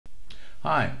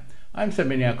Hi, I'm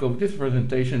Ben-Yaakov. This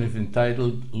presentation is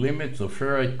entitled Limits of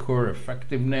Ferrite Core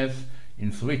Effectiveness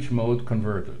in Switch Mode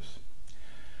Converters.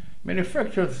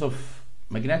 Manufacturers of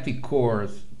magnetic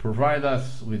cores provide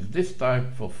us with this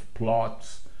type of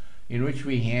plots in which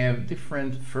we have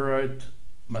different ferrite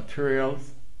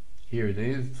materials. Here it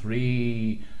is,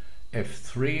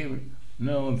 3F3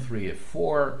 known,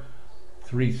 3F4,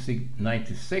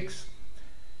 396,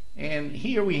 and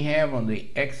here we have on the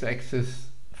x-axis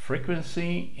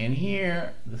frequency, and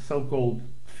here the so-called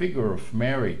figure of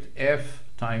merit, F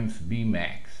times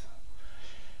Bmax.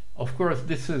 Of course,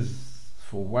 this is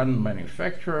for one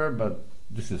manufacturer, but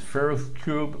this is ferrous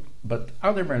cube, but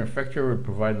other manufacturers will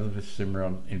provide us with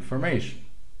similar information.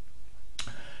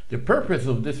 The purpose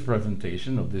of this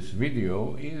presentation, of this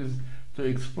video, is to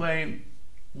explain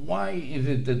why is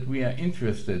it that we are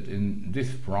interested in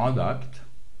this product,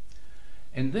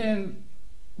 and then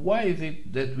why is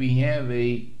it that we have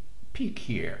a peak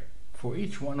here. For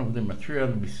each one of the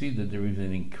materials we see that there is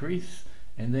an increase,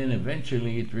 and then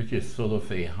eventually it reaches sort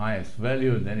of a highest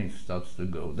value, and then it starts to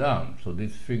go down. So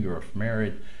this figure of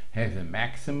merit has a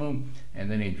maximum,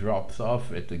 and then it drops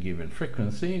off at a given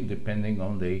frequency depending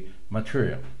on the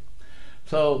material.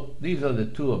 So these are the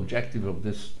two objectives of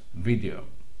this video.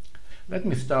 Let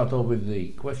me start off with the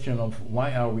question of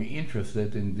why are we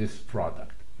interested in this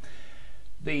product.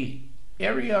 The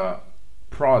area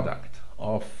product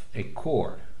of a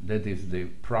core, that is the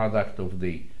product of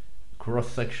the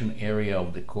cross-section area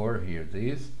of the core, here it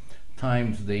is,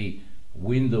 times the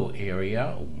window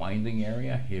area, or winding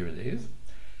area, here it is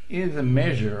a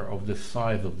measure of the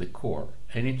size of the core.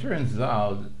 And it turns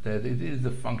out that it is a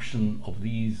function of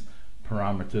these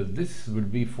parameters. This will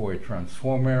be for a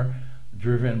transformer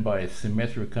driven by a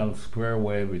symmetrical square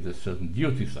wave with a certain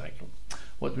duty cycle.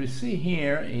 What we see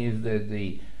here is that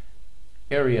the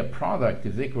area product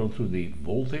is equal to the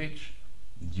voltage,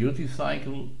 duty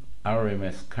cycle,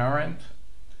 RMS current.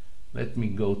 Let me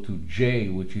go to J,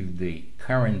 which is the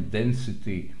current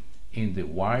density in the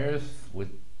wires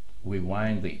we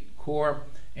wind the core,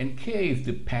 and K is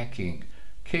the packing.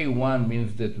 K1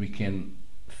 means that we can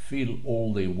fill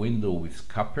all the window with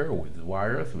copper, with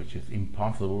wires, which is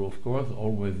impossible, of course.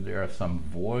 Always there are some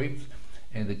voids,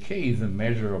 and the K is a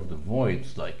measure of the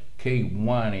voids. Like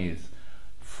K1 is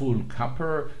full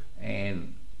copper,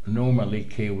 and normally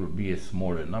K will be a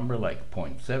smaller number, like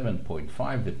 0.7,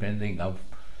 0.5, depending on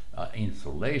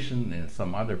insulation and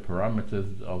some other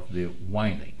parameters of the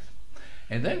windings.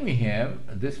 And then we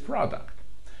have this product.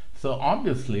 So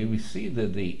obviously we see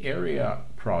that the area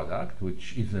product,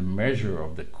 which is a measure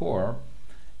of the core,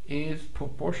 is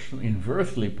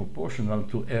inversely proportional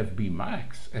to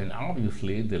fxBmax, and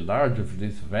obviously the larger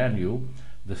this value,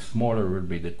 the smaller will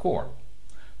be the core.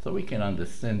 So we can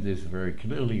understand this very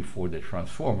clearly for the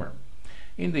transformer.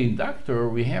 In the inductor,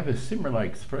 we have a similar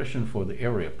expression for the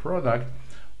area product,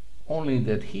 only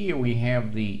that here we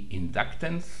have the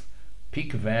inductance,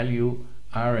 peak value,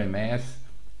 RMS,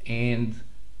 and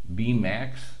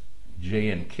Bmax,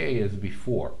 J and K as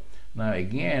before. Now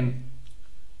again,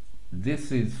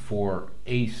 this is for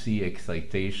AC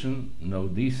excitation, no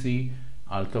DC.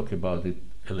 I'll talk about it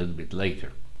a little bit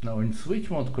later. Now in switch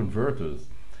mode converters,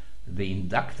 the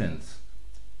inductance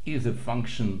is a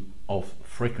function of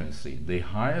frequency. The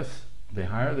higher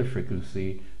the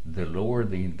frequency, the lower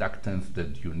the inductance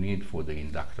that you need for the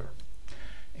inductor.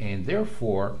 And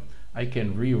therefore, I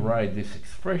can rewrite this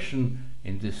expression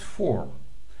in this form.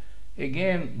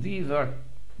 Again, these are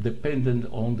dependent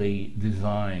on the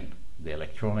design, the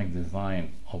electronic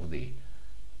design of the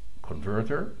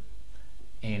converter.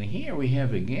 And here we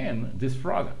have again this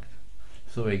product.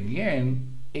 So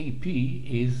again, AP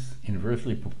is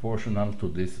inversely proportional to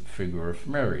this figure of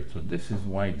merit. So this is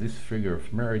why this figure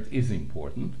of merit is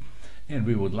important, and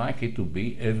we would like it to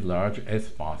be as large as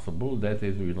possible. That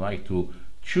is, we'd like to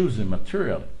choose a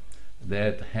material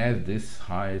that has this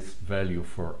highest value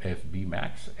for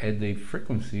fxBmax at the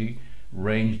frequency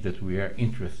range that we are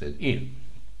interested in.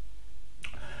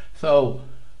 So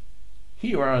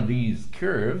here are these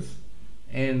curves,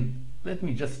 and let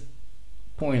me just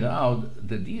point out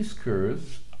that these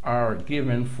curves are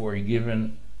given for a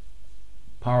given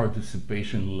power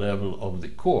dissipation level of the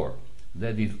core.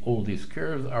 That is, all these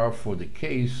curves are for the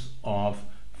case of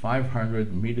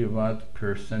 500 milliwatt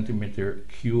per centimeter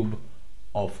cube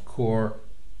of core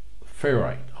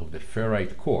ferrite, of the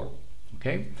ferrite core.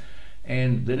 Okay,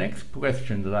 and the next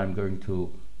question that I'm going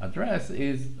to address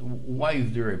is, why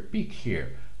is there a peak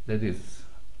here? That is,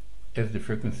 as the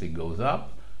frequency goes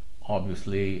up,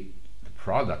 obviously the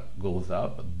product goes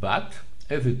up, but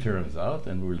as it turns out,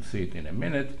 and we'll see it in a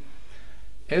minute,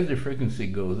 as the frequency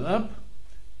goes up,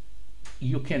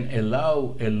 you can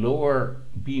allow a lower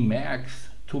Bmax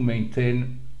to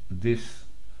maintain this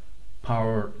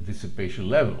power dissipation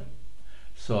level.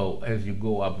 So as you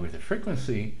go up with the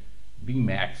frequency,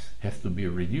 Bmax has to be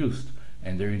reduced,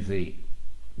 and there is a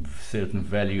certain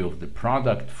value of the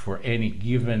product for any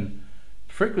given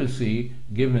frequency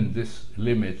given this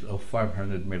limit of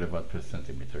 500 milliwatt per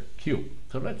centimeter cube.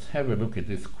 So let's have a look at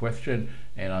this question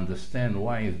and understand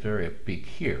why is there a peak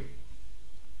here.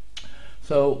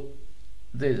 So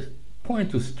the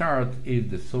point to start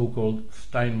is the so-called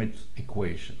Steinmetz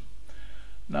equation.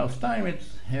 Now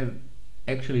Steinmetz have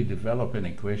actually developed an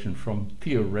equation from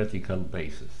theoretical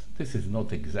basis. This is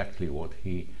not exactly what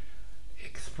he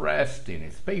expressed in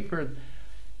his paper,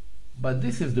 but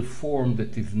this is the form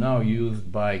that is now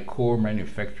used by core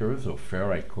manufacturers or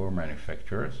ferrite core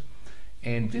manufacturers,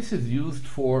 and this is used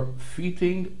for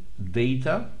fitting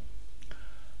data,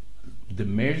 the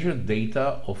measured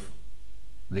data of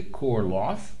the core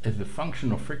loss as a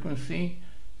function of frequency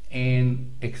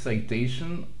and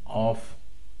excitation of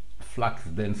flux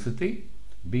density.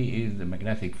 B is the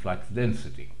magnetic flux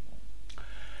density.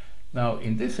 Now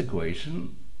in this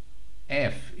equation,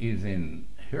 F is in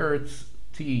Hertz,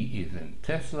 T is in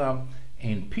Tesla,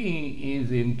 and P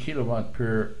is in kilowatt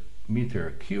per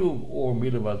meter cube or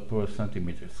milliwatt per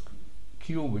centimeter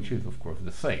cube, which is of course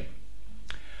the same.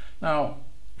 Now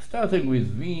starting with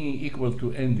V equal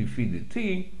to N dphi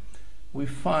dt, we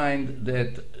find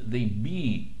that the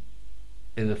B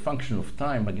as a function of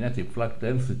time, magnetic flux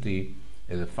density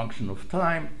as a function of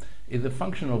time, is a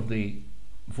function of the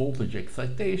voltage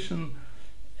excitation.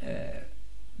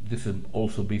 This will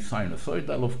also be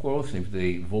sinusoidal, of course, if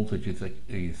the voltage is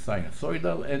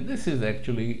sinusoidal, and this is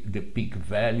actually the peak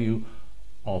value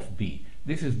of B.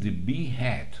 This is the B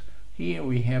hat. Here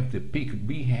we have the peak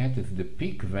B hat is the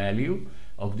peak value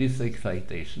of this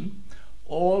excitation.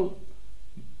 All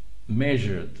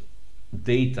measured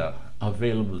data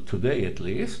available today, at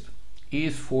least,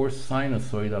 is for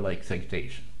sinusoidal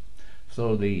excitation.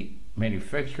 So the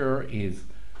manufacturer is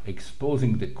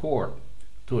exposing the core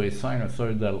to a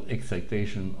sinusoidal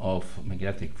excitation of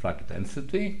magnetic flux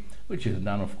density, which is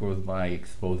done of course by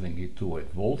exposing it to a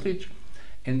voltage,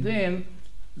 and then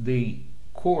the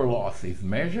core loss is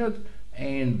measured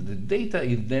and the data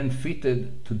is then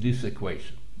fitted to this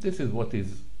equation. This is what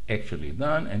is actually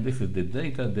done, and this is the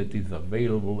data that is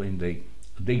available in the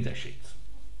data sheets.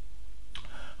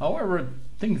 However,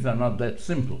 things are not that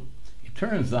simple. It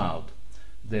turns out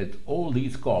that all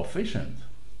these coefficients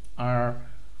are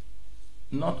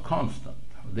not constant.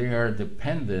 They are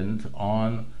dependent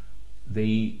on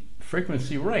the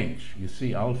frequency range. You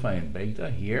see alpha and beta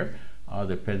here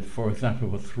depend, for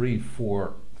example,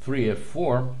 for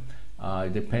 3F4,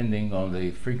 depending on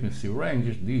the frequency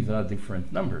range, these are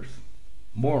different numbers.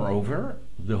 Moreover,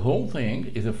 the whole thing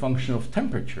is a function of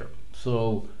temperature.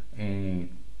 So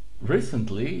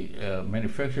recently,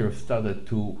 manufacturers started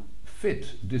to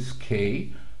fit this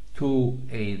K to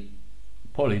a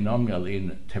polynomial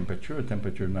in temperature.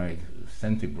 Temperature now is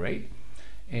centigrade,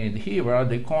 and here are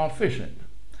the coefficients.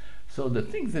 So the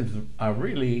things that are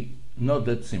really not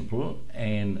that simple,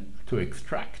 and to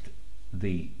extract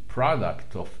the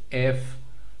product of F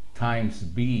times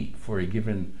B for a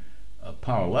given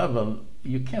power level,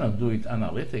 you cannot do it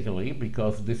analytically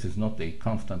because this is not a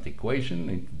constant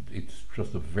equation. It's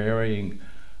just varying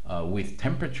with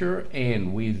temperature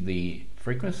and with the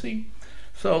frequency.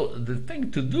 So the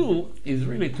thing to do is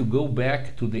really to go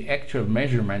back to the actual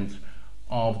measurements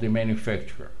of the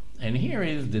manufacturer. And here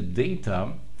is the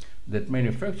data that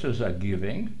manufacturers are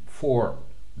giving for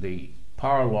the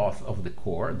power loss of the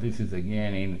core. This is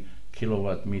again in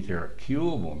kilowatt meter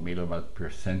cube or milliwatt per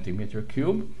centimeter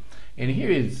cube. And here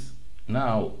is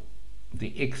now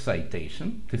the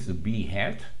excitation. This is B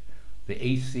hat, the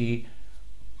AC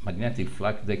magnetic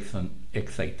flux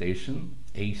excitation,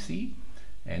 AC,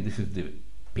 and this is the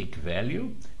peak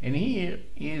value. And here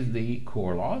is the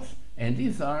core loss, and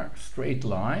these are straight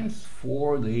lines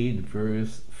for the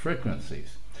various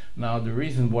frequencies. Now the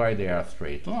reason why they are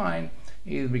straight line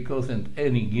is because in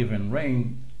any given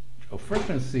range of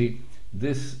frequency,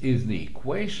 this is the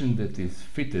equation that is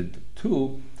fitted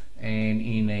to, and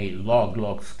in a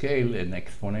log-log scale, an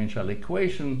exponential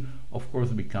equation, of course,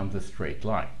 becomes a straight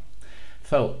line.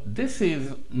 So this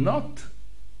is not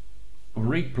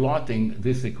replotting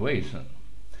this equation.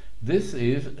 This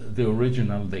is the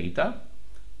original data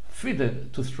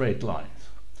fitted to straight lines.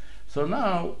 So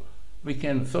now we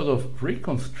can sort of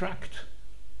reconstruct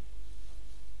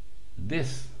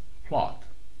this plot.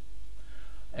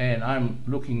 And I'm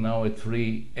looking now at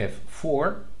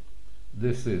 3F4.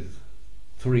 This is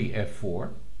 3F4.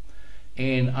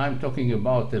 And I'm talking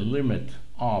about the limit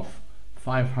of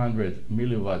 500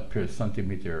 milliwatt per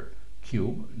centimeter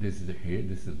cube. This is here,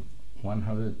 this is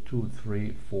 100, 2,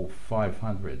 3, 4,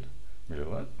 500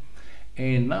 milliwatt.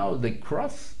 And now the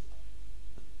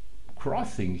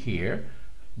crossing here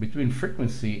between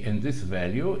frequency and this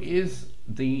value is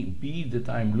the B that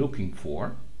I'm looking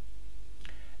for.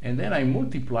 And then I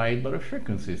multiply it by the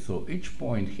frequency. So each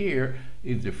point here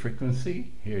is the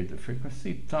frequency, here is the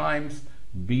frequency, times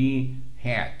B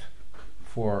hat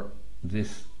for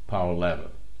this power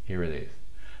level. Here it is.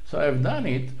 So I've done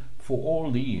it for all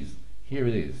these. Here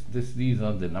it is. These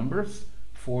are the numbers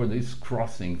for these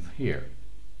crossings here.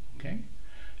 Okay?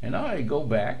 And now I go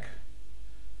back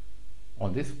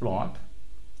on this plot.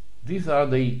 These are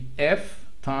the F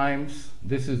times,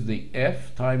 this is the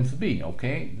F times B,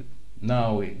 okay?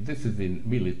 Now this is in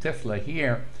millitesla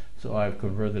here, so I've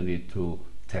converted it to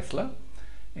Tesla,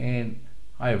 and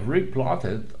I've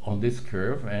replotted on this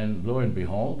curve, and lo and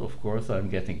behold, of course, I'm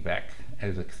getting back,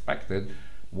 as expected,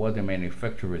 what the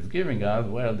manufacturer is giving us.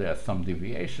 Well, there's some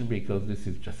deviation because this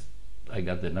is just, I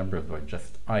got the numbers by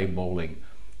just eyeballing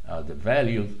the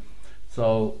values,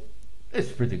 so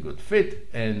it's pretty good fit,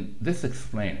 and this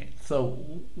explains it.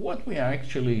 So what we are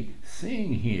actually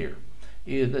seeing here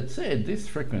is that, say, this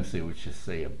frequency, which is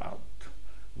say about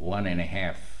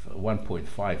 1.5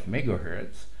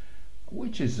 megahertz,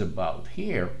 which is about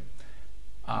here,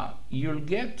 you'll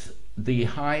get the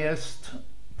highest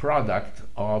product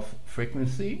of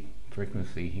frequency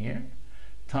here,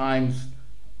 times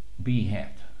B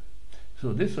hat.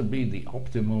 So this will be the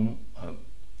optimum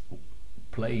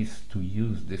place to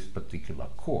use this particular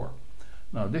core.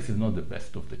 Now this is not the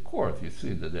best of the cores. You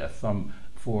see that there are some,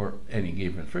 for any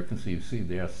given frequency, you see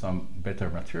there are some better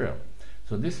material.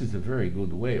 So this is a very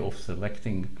good way of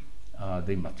selecting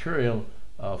the material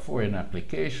for an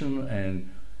application and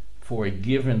for a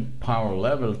given power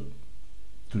level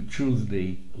to choose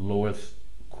the lowest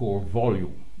core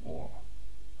volume or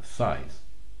size.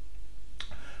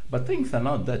 But things are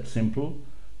not that simple,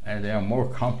 and they are more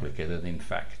complicated in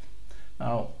fact.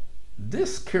 Now,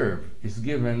 this curve is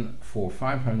given for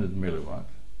 500 milliwatt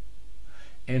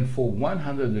and for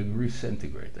 100 degrees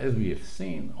centigrade. As we have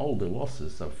seen, all the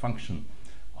losses are function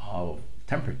of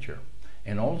temperature,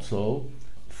 and also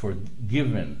for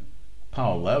given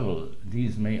power level,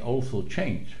 these may also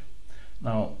change.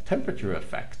 Now, temperature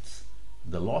affects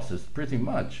the losses pretty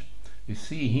much. You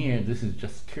see here, this is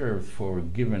just curves for a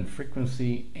given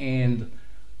frequency and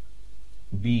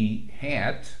B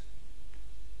hat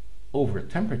over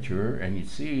temperature, and you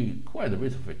see quite a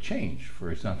bit of a change. For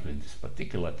example, in this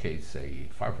particular case, say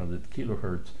 500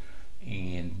 kilohertz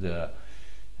and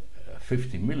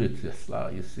 50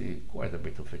 millitesla, you see quite a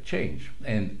bit of a change.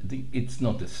 And it's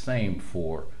not the same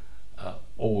for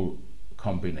all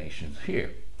combinations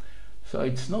here. So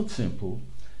it's not simple,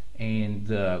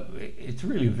 and it's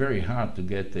really very hard to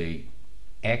get an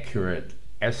accurate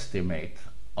estimate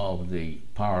of the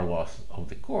power loss of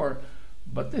the core.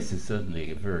 But this is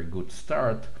certainly a very good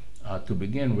start to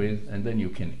begin with, and then you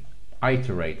can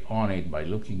iterate on it by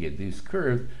looking at this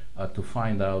curve to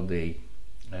find out a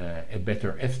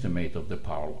better estimate of the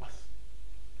power loss.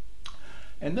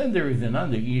 And then there is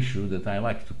another issue that I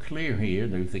like to clear here.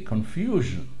 There is a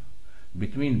confusion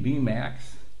between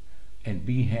Bmax and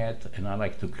B hat, and I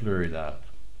like to clear it out.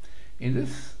 In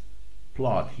this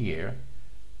plot here,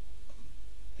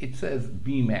 it says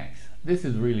Bmax. This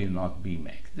is really not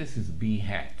Bmax. This is B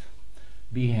hat.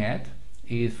 B hat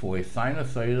is for a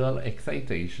sinusoidal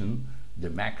excitation, the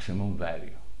maximum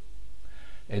value.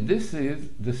 And this is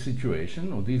the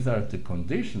situation, or these are the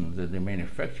conditions that the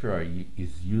manufacturer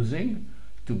is using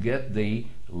to get the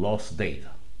loss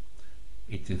data.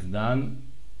 It is done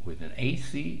with an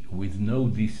AC with no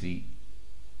DC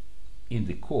in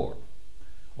the core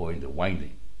or in the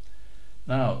winding.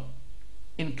 Now,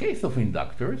 in case of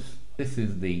inductors, this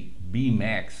is the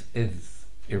Bmax as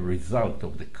a result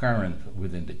of the current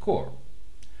within the core.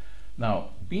 Now,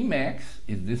 Bmax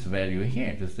is this value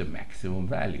here, this is the maximum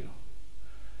value.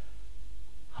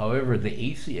 However, the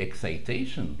AC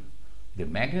excitation, the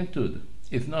magnitude,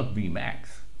 is not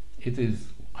Bmax. It is,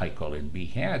 I call it B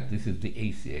hat, this is the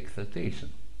AC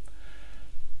excitation.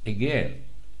 Again,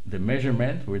 the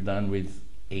measurement were done with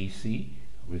AC,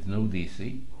 with no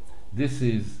DC. This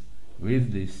is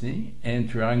with DC and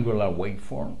triangular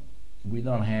waveform. We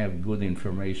don't have good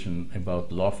information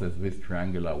about losses with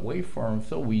triangular waveform,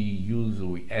 so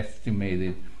we estimate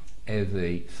it as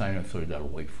a sinusoidal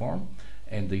waveform.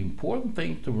 And the important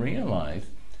thing to realize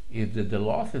is that the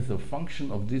loss is a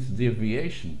function of this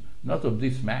deviation, not of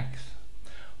this max.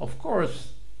 Of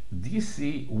course,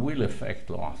 DC will affect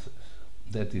losses.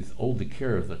 That is, all the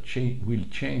curves that will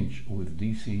change with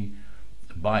DC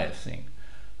biasing.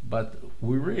 but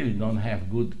we really don't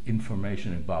have good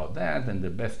information about that, and the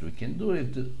best we can do is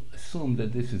to assume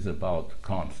that this is about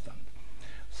constant.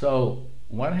 So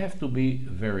one has to be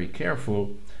very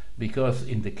careful, because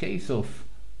in the case of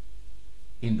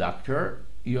inductor,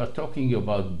 you are talking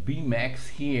about Bmax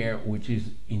here, which is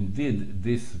indeed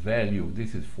this value.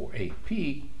 This is for AP,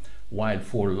 while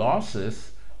for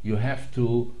losses you have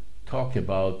to talk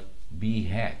about B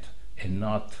hat and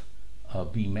not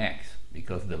Bmax,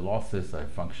 because the losses are a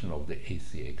function of the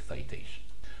AC excitation.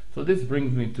 So this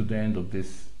brings me to the end of this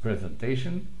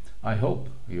presentation. I hope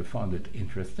you found it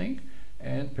interesting,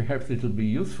 and perhaps it will be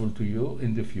useful to you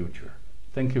in the future.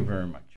 Thank you very much.